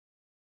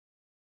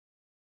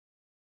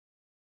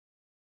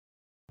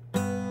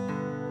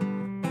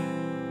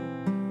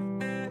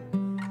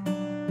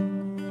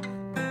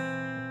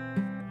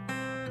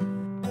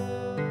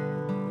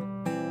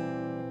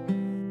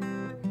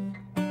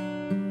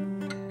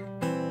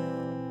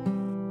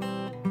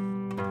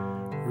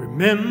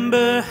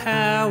Remember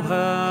how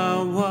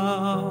I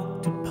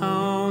walked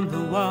upon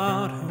the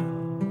water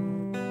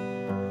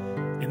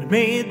and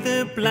made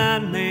the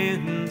blind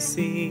man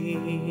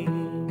see,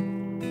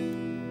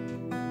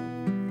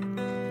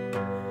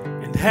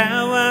 and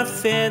how I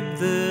fed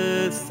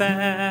the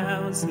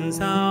thousands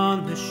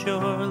on the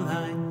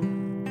shoreline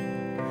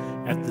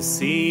at the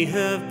Sea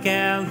of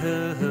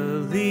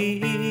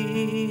Galilee.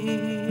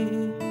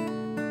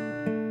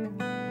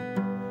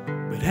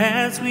 But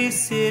as we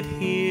sit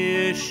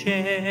here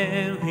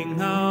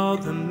sharing all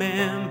the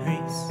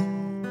memories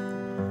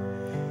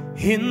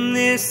in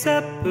this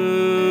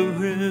upper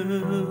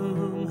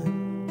room,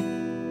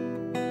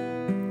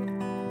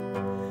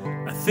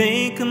 I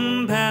think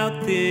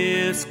about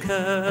this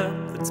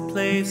cup that's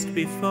placed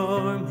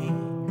before me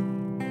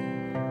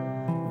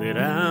that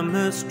I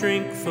must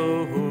drink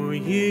for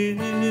you.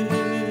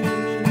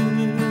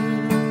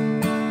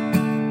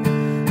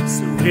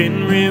 So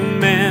in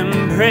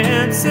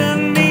remembrance of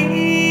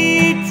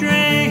me,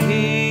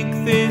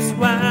 drink this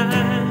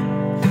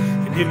wine,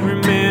 and in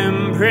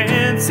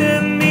remembrance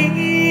of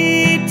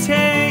me,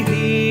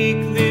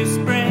 take this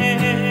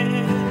bread.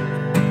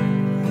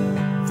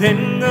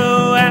 Then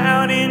go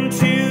out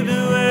into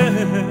the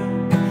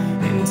world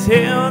and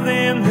tell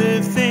them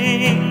the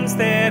things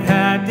that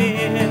I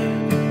did.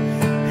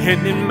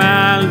 And in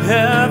my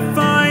love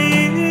for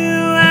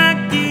you, I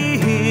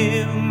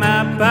give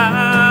my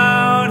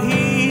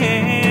body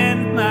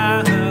and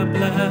my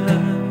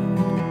blood.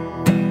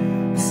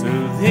 So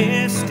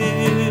this do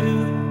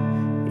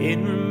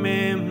in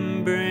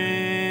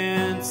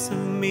remembrance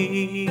of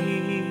me.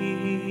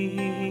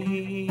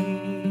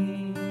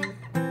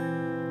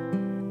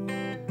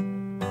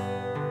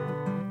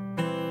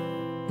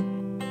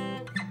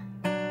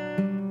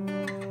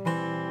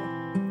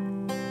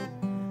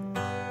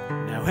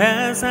 Now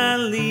as I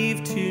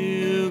leave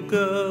to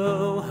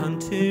go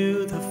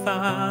unto the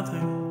Father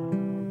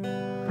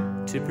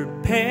to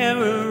prepare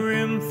a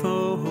room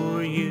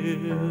for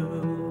you,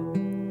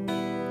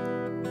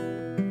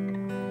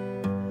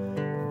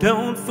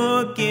 don't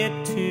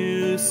forget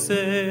to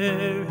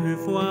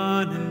serve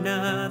one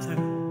another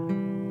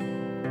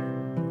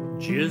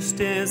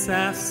just as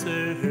I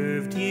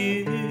served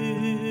you.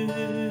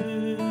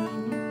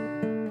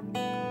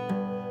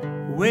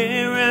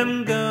 Where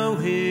I'm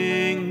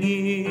going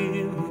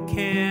you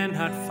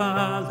cannot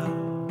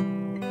follow,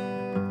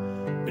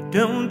 but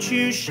don't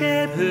you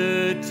shed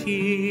a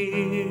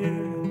tear,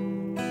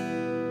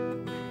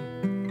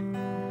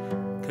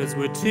 'cause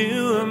where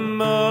two or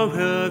more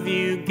of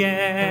you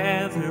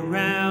gather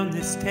round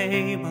this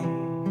table,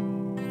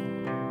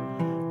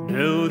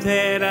 know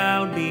that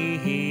I'll be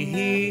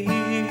here.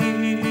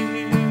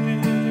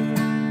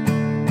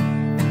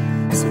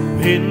 So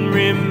in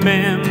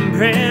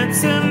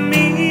remembrance of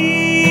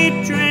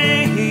me,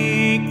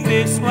 drink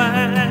this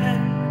wine.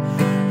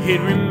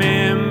 In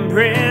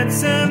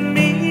remembrance of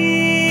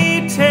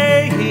me,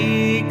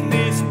 take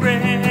this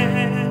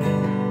bread.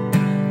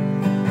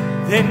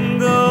 Then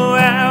go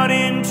out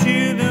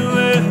into the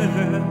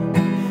world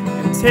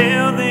and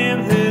tell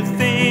them the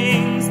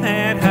things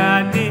that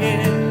I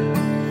did.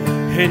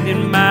 And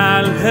in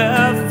my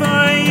love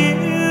for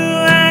you,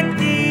 I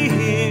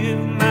give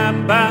my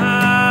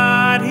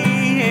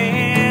body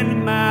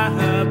and my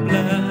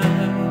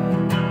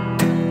blood.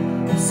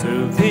 So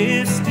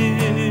this do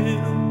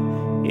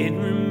in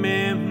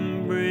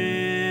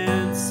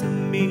remembrance of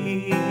me.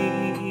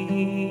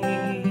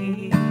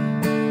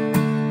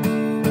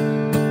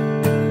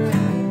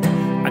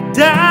 I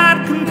died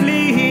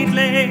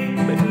completely,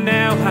 but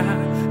now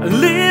I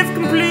live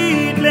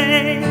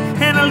completely,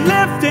 and I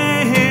left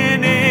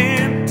an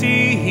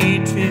empty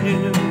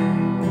tomb.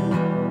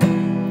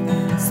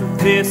 So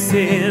this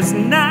is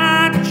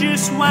not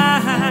just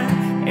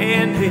wine,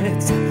 and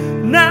it's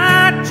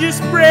not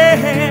just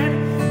bread,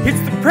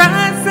 it's the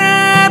price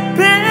I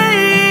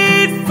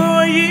paid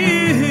for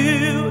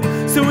you.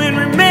 So in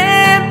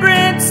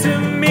remembrance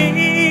of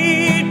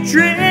me,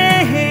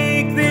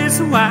 drink this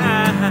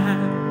wine.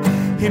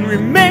 In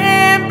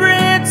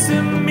remembrance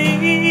of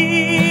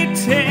me,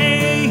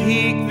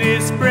 take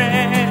this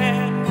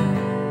bread.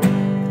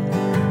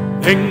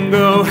 Then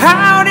go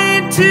out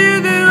into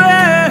the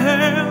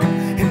world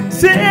and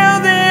tell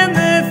them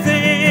the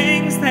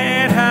things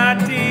that I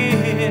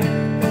did.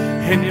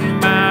 And in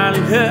my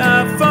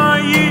love for